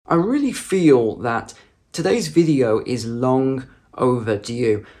I really feel that today's video is long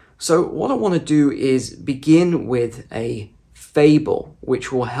overdue. So what I want to do is begin with a fable,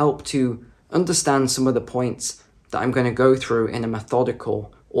 which will help to understand some of the points that I'm going to go through in a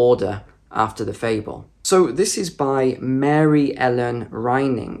methodical order after the fable. So this is by Mary Ellen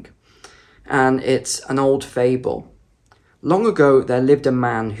Reining, and it's an old fable. Long ago, there lived a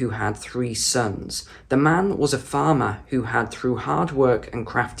man who had 3 sons. The man was a farmer who had, through hard work and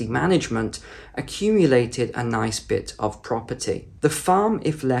crafty management, accumulated a nice bit of property. The farm,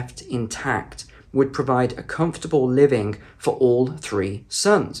 if left intact, would provide a comfortable living for all 3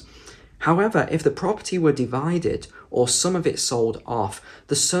 sons. However, if the property were divided or some of it sold off,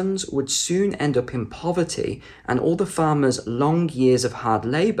 the sons would soon end up in poverty, and all the farmer's long years of hard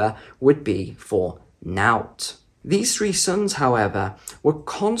labour would be for naught. These 3 sons, however, were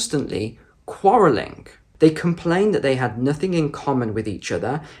constantly quarrelling. They complained that they had nothing in common with each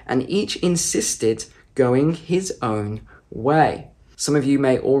other, and each insisted going his own way. Some of you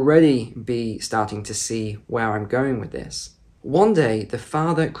may already be starting to see where I'm going with this. One day, the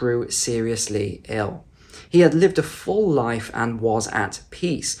father grew seriously ill. He had lived a full life and was at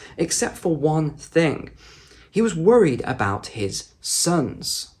peace, except for one thing. He was worried about his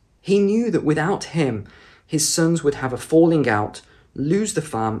sons. He knew that without him, his sons would have a falling out, lose the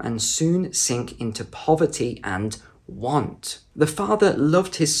farm, and soon sink into poverty and want. The father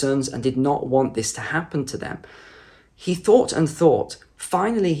loved his sons and did not want this to happen to them. He thought and thought.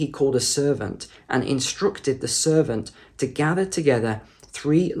 Finally, he called a servant and instructed the servant to gather together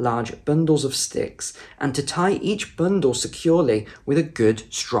 3 large bundles of sticks and to tie each bundle securely with a good,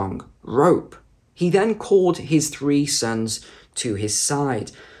 strong rope. He then called his 3 sons to his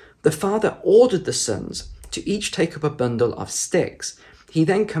side. The father ordered the sons to each take up a bundle of sticks. He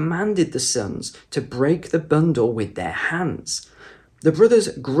then commanded the sons to break the bundle with their hands. The brothers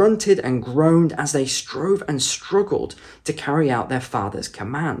grunted and groaned as they strove and struggled to carry out their father's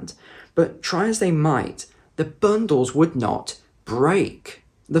command. But try as they might, the bundles would not break.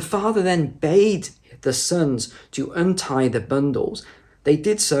 The father then bade the sons to untie the bundles. They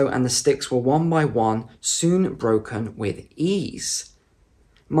did so, and the sticks were one by one soon broken with ease.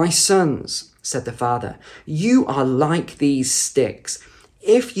 "My sons," said the father, "you are like these sticks.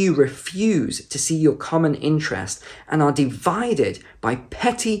 If you refuse to see your common interest and are divided by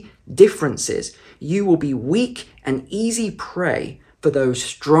petty differences, you will be weak and easy prey for those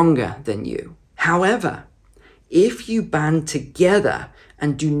stronger than you. However, if you band together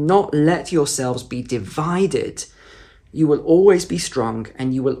and do not let yourselves be divided, you will always be strong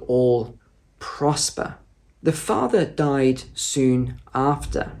and you will all prosper." The father died soon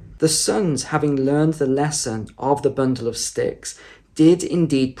after. The sons, having learned the lesson of the bundle of sticks, did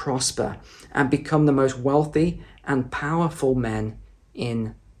indeed prosper and become the most wealthy and powerful men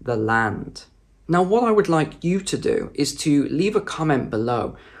in the land. Now, what I would like you to do is to leave a comment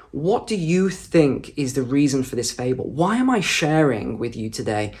below. What do you think is the reason for this fable? Why am I sharing with you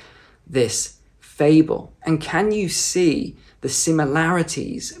today this fable? And can you see the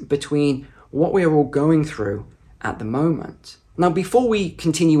similarities between what we are all going through at the moment? Now, before we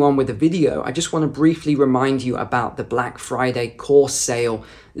continue on with the video, I just want to briefly remind you about the Black Friday course sale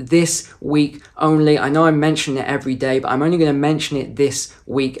this week only. I know I mention it every day, but I'm only going to mention it this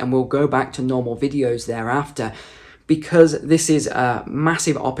week, and we'll go back to normal videos thereafter, because this is a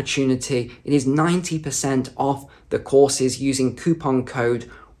massive opportunity. It is 90% off the courses using coupon code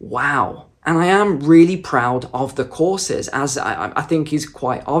WOW. And I am really proud of the courses, as I think is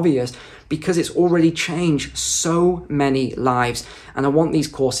quite obvious, because it's already changed so many lives. And I want these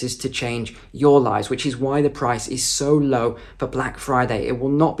courses to change your lives, which is why the price is so low for Black Friday. It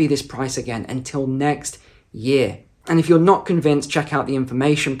will not be this price again until next year. And if you're not convinced, check out the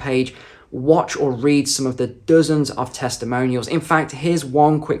information page. Watch or read some of the dozens of testimonials. In fact, here's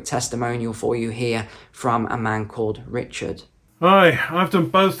one quick testimonial for you here from a man called Richard. Hi, I've done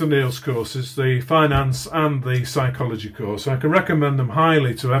both the Neil's courses, the finance and the psychology course. I can recommend them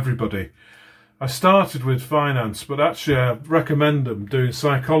highly to everybody. I started with finance, but actually I recommend them doing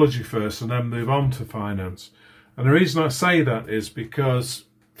psychology first and then move on to finance. And the reason I say that is because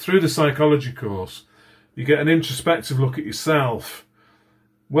through the psychology course, you get an introspective look at yourself,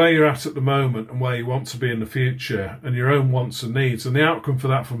 where you're at the moment and where you want to be in the future, and your own wants and needs. And the outcome for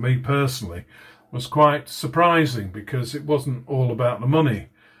that, for me personally, was quite surprising, because it wasn't all about the money.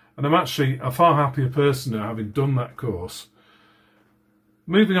 And I'm actually a far happier person now, having done that course.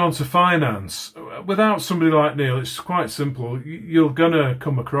 Moving on to finance, without somebody like Neil, it's quite simple. You're going to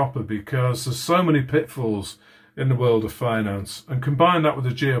come a cropper, because there's so many pitfalls in the world of finance. And combine that with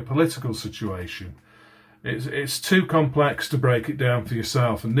the geopolitical situation, It's too complex to break it down for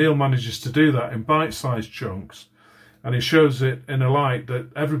yourself, and Neil manages to do that in bite-sized chunks, and he shows it in a light that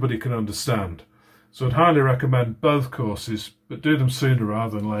everybody can understand. So I'd highly recommend both courses, but do them sooner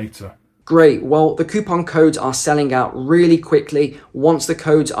rather than later. Great. Well, the coupon codes are selling out really quickly. Once the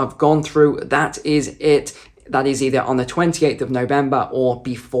codes have gone through, that is it. That is either on the 28th of November or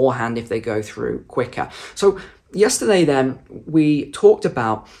beforehand if they go through quicker. So yesterday then, we talked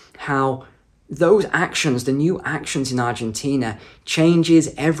about how those actions, the new actions in Argentina,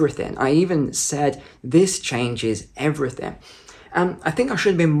 changes everything. I even said this changes everything. And I think I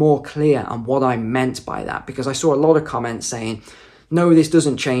should have been more clear on what I meant by that, because I saw a lot of comments saying, no, this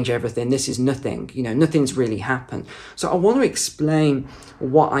doesn't change everything. This is nothing. Nothing's really happened. So I want to explain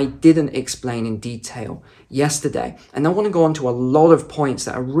what I didn't explain in detail yesterday. And I want to go on to a lot of points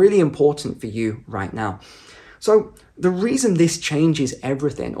that are really important for you right now. So the reason this changes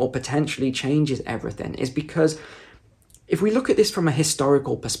everything, or potentially changes everything, is because if we look at this from a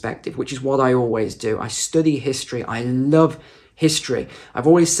historical perspective, which is what I always do, I study history, I love history. I've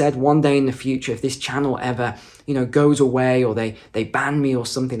always said one day in the future, if this channel ever, goes away or they ban me or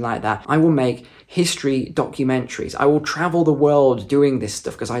something like that, I will make history documentaries. I will travel the world doing this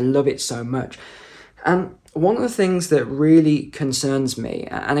stuff because I love it so much. And one of the things that really concerns me,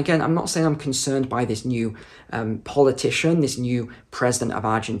 and again, I'm not saying I'm concerned by this new politician, this new president of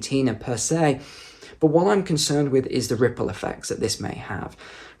Argentina per se, but what I'm concerned with is the ripple effects that this may have.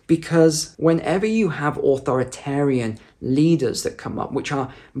 Because whenever you have authoritarian leaders that come up, which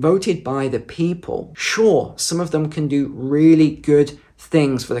are voted by the people, sure, some of them can do really good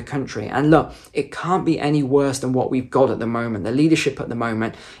things for the country. And look, it can't be any worse than what we've got at the moment. The leadership at the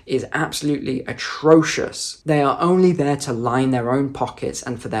moment is absolutely atrocious. They are only there to line their own pockets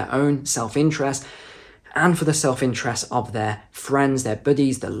and for their own self-interest, and for the self-interest of their friends, their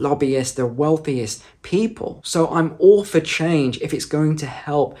buddies, the lobbyists, the wealthiest people. So I'm all for change if it's going to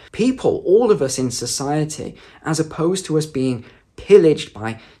help people, all of us in society, as opposed to us being pillaged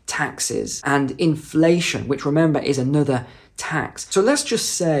by taxes and inflation, which remember is another tax. So let's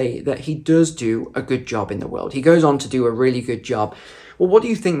just say that he does do a good job in the world. He goes on to do a really good job. Well, what do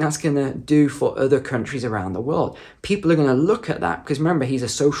you think that's going to do for other countries around the world? People are going to look at that because remember, he's a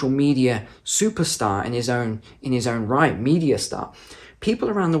social media superstar in his own right, media star. People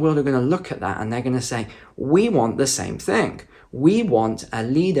around the world are going to look at that and they're going to say, we want the same thing. We want a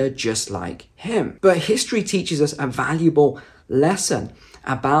leader just like him. But history teaches us a valuable lesson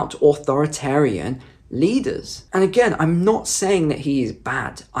about authoritarian leaders. And again, I'm not saying that he is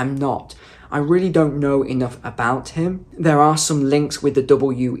bad. I'm not. I really don't know enough about him. There are some links with the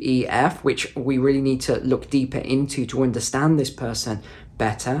WEF, which we really need to look deeper into to understand this person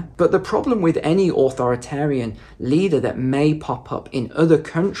better. But the problem with any authoritarian leader that may pop up in other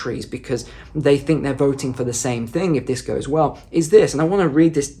countries because they think they're voting for the same thing if this goes well, is this. And I want to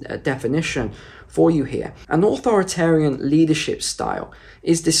read this definition for you here. An authoritarian leadership style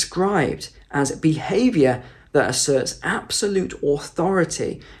is described as behavior that asserts absolute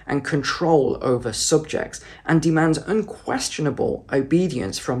authority and control over subjects and demands unquestionable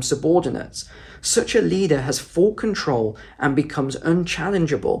obedience from subordinates. Such a leader has full control and becomes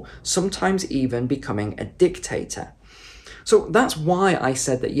unchallengeable, sometimes even becoming a dictator. So that's why I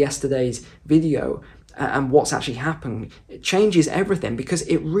said that yesterday's video and what's actually happened, it changes everything, because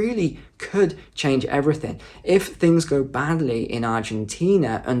it really could change everything if things go badly in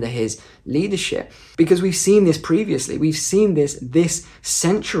Argentina under his leadership, because we've seen this previously. We've seen this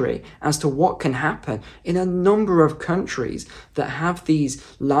century as to what can happen in a number of countries that have these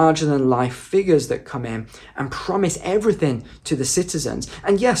larger than life figures that come in and promise everything to the citizens.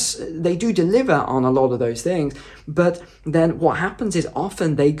 And yes, they do deliver on a lot of those things, but then what happens is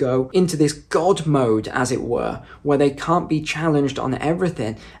often they go into this God mode, as it were, where they can't be challenged on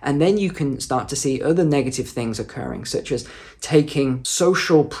everything. And then you can start to see other negative things occurring, such as taking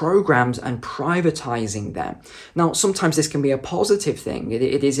social programs and privatizing them. Now, sometimes this can be a positive thing.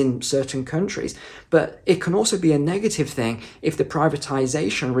 It is in certain countries, but it can also be a negative thing if the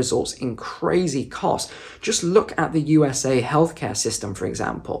privatization results in crazy costs. Just look at the USA healthcare system, for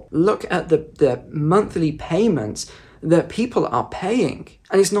example. Look at the monthly payments that people are paying,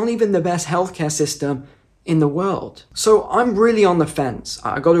 and it's not even the best healthcare system in the world. So I'm really on the fence,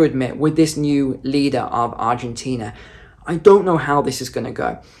 I got to admit, with this new leader of Argentina. I don't know how this is going to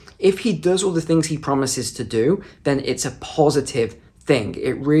go. If he does all the things he promises to do, then it's a positive thing.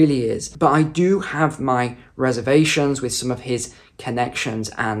 It really is. But I do have my reservations with some of his connections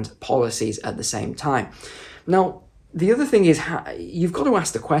and policies at the same time. Now, The other thing is, you've got to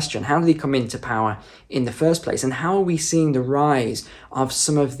ask the question, how did he come into power in the first place? And how are we seeing the rise of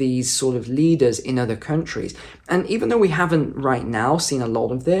some of these sort of leaders in other countries? And even though we haven't right now seen a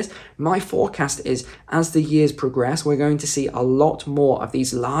lot of this, my forecast is as the years progress, we're going to see a lot more of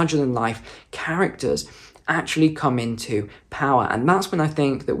these larger than life characters actually come into power. And that's when I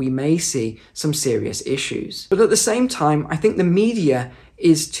think that we may see some serious issues. But at the same time, I think the media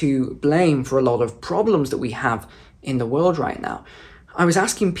is to blame for a lot of problems that we have in the world right now. I was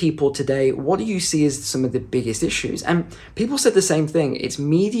asking people today, what do you see as some of the biggest issues? And people said the same thing. It's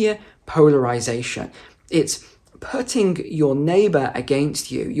media polarization. It's putting your neighbor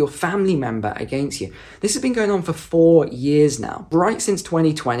against you, your family member against you. This has been going on for 4 years now. Right since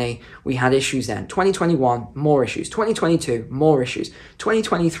 2020, we had issues then. 2021, more issues. 2022, more issues.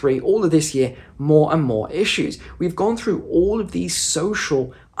 2023, all of this year, more and more issues. We've gone through all of these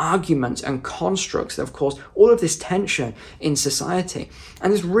social arguments and constructs that have caused all of this tension in society.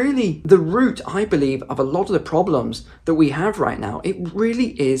 And it's really the root, I believe, of a lot of the problems that we have right now. It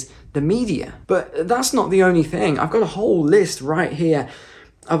really is the media. But that's not the only thing. I've got a whole list right here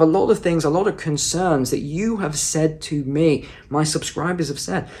of a lot of things, a lot of concerns that you have said to me, my subscribers have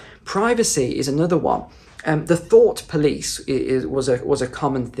said. Privacy is another one. The thought police was a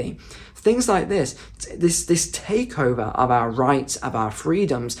common theme. Things like this takeover of our rights, of our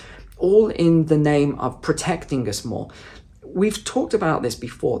freedoms, all in the name of protecting us more. We've talked about this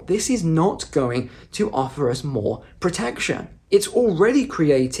before. This is not going to offer us more protection. It's already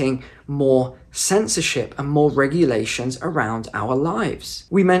creating more censorship and more regulations around our lives.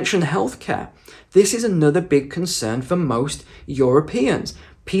 We mentioned healthcare. This is another big concern for most Europeans.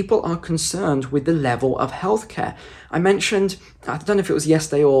 People are concerned with the level of healthcare. I mentioned, I don't know if it was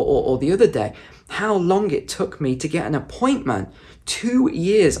yesterday or the other day, how long it took me to get an appointment. 2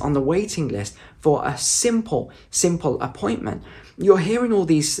 years on the waiting list for a simple appointment. You're hearing all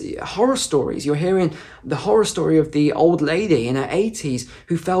these horror stories. You're hearing the horror story of the old lady in her 80s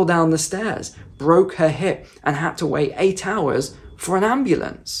who fell down the stairs, broke her hip, and had to wait 8 hours for an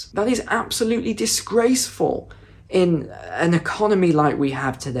ambulance. That is absolutely disgraceful in an economy like we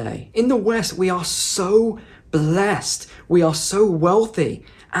have today. In the West, we are so blessed. We are so wealthy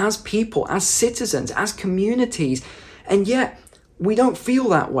as people, as citizens, as communities, and yet we don't feel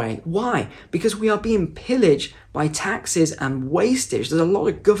that way. Why? Because we are being pillaged by taxes and wastage. There's a lot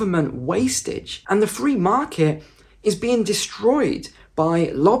of government wastage, and the free market is being destroyed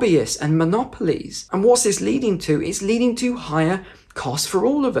by lobbyists and monopolies. And what's this leading to? It's leading to higher costs for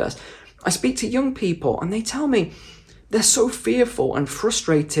all of us. I speak to young people and they tell me they're so fearful and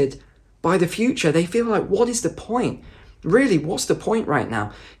frustrated by the future. They feel like, what is the point? Really, what's the point right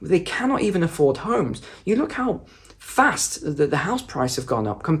now? They cannot even afford homes. You look how fast the house price have gone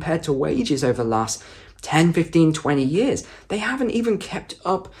up compared to wages over the last 10, 15, 20 years. They haven't even kept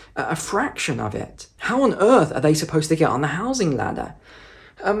up a fraction of it. How on earth are they supposed to get on the housing ladder?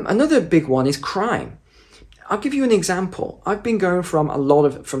 Another big one is crime. I'll give you an example. I've been going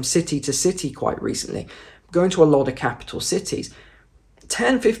from city to city quite recently, going to a lot of capital cities.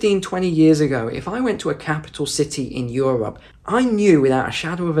 10, 15, 20 years ago, if I went to a capital city in Europe, I knew without a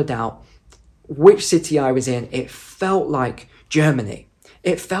shadow of a doubt which city I was in. It felt like Germany.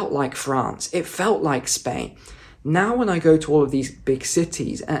 It felt like France. It felt like Spain. Now when I go to all of these big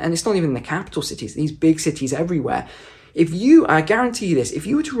cities, and it's not even the capital cities, these big cities everywhere, I guarantee you this, if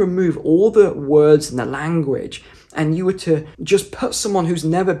you were to remove all the words and the language, and you were to just put someone who's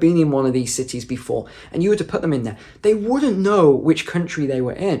never been in one of these cities before, and you were to put them in there, they wouldn't know which country they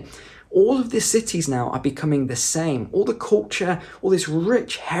were in. All of the cities now are becoming the same. All the culture, all this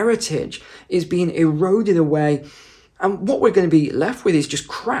rich heritage is being eroded away. And what we're going to be left with is just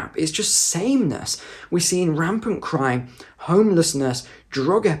crap. It's just sameness. We're seeing rampant crime, homelessness,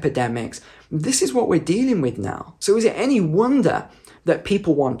 drug epidemics. This is what we're dealing with now. So is it any wonder that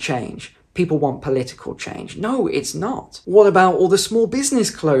people want change? People want political change? No, it's not. What about all the small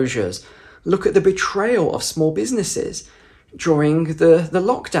business closures? Look at the betrayal of small businesses during the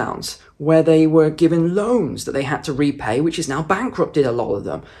lockdowns, where they were given loans that they had to repay, which has now bankrupted a lot of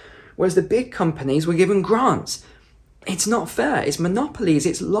them. Whereas the big companies were given grants. It's not fair. It's monopolies.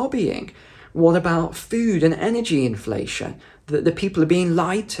 It's lobbying. What about food and energy inflation? The people are being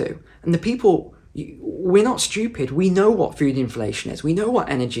lied to. And the people, we're not stupid. We know what food inflation is. We know what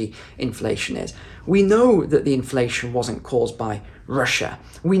energy inflation is. We know that the inflation wasn't caused by Russia.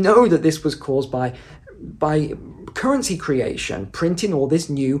 We know that this was caused by currency creation, printing all this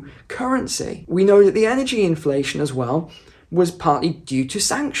new currency. We know that the energy inflation as well was partly due to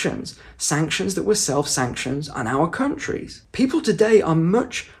sanctions that were self-sanctions on our countries. People today are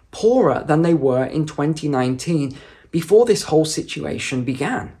much poorer than they were in 2019 before this whole situation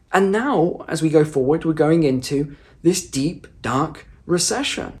began. And now, as we go forward, we're going into this deep, dark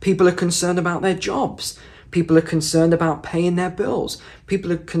recession. People are concerned about their jobs. People are concerned about paying their bills.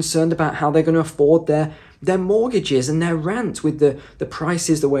 People are concerned about how they're going to afford their mortgages and their rent with the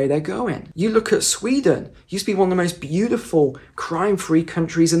prices the way they're going. You look at Sweden, used to be one of the most beautiful crime-free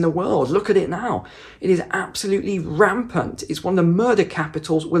countries in the world. Look at it now. It is absolutely rampant. It's one of the murder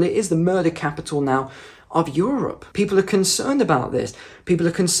capitals. Well, it is the murder capital now of Europe. People are concerned about this. People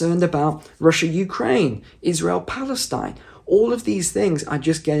are concerned about Russia, Ukraine, Israel, Palestine. All of these things are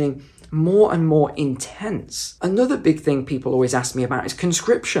just getting more and more intense. Another big thing people always ask me about is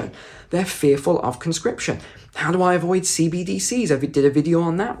conscription. They're fearful of conscription. How do I avoid CBDCs? I did a video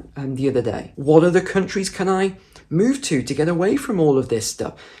on that the other day. What other countries can I move to get away from all of this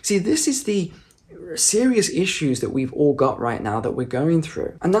stuff? See, this is the serious issues that we've all got right now that we're going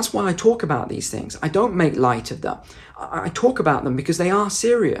through. And that's why I talk about these things. I don't make light of them. I talk about them because they are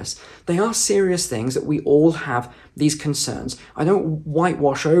serious. They are serious things that we all have these concerns. I don't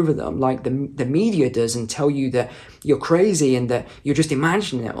whitewash over them like the media does and tell you that you're crazy and that you're just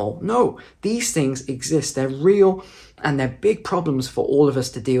imagining it all. No, these things exist. They're real and they're big problems for all of us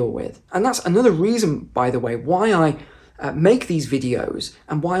to deal with. And that's another reason, by the way, why I make these videos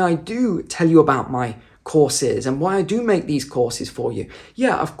and why I do tell you about my courses and why I do make these courses for you.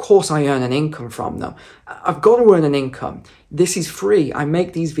 Yeah, of course I earn an income from them. I've got to earn an income. This is free. I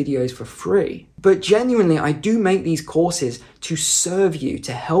make these videos for free. But genuinely, I do make these courses to serve you,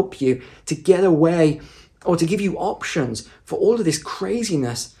 to help you, to get away or to give you options for all of this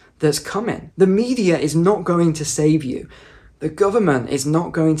craziness that's coming. The media is not going to save you. The government is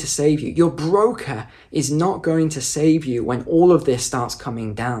not going to save you. Your broker is not going to save you when all of this starts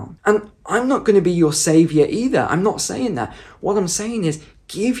coming down. And I'm not going to be your savior either. I'm not saying that. What I'm saying is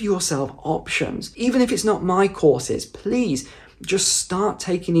give yourself options. Even if it's not my courses, please just start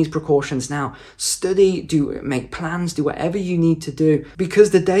taking these precautions now. Study, make plans, do whatever you need to do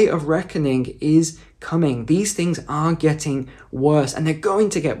because the day of reckoning is coming. These things are getting worse and they're going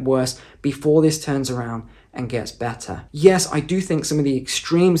to get worse before this turns around and gets better. Yes, I do think some of the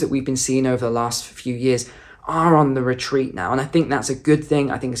extremes that we've been seeing over the last few years are on the retreat now, and I think that's a good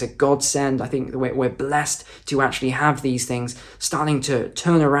thing. I think it's a godsend. I think we're blessed to actually have these things starting to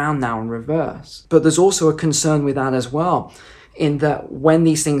turn around now and reverse. But there's also a concern with that as well, in that when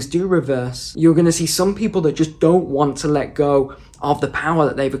these things do reverse, you're going to see some people that just don't want to let go of the power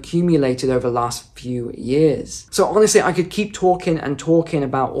that they've accumulated over the last few years. So honestly, I could keep talking and talking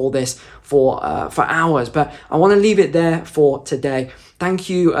about all this for hours, but I want to leave it there for today. Thank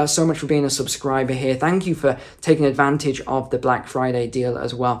you so much for being a subscriber here. Thank you for taking advantage of the Black Friday deal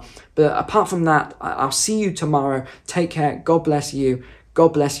as well. But apart from that, I'll see you tomorrow. Take care. God bless you. God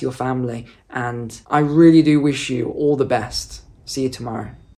bless your family. And I really do wish you all the best. See you tomorrow.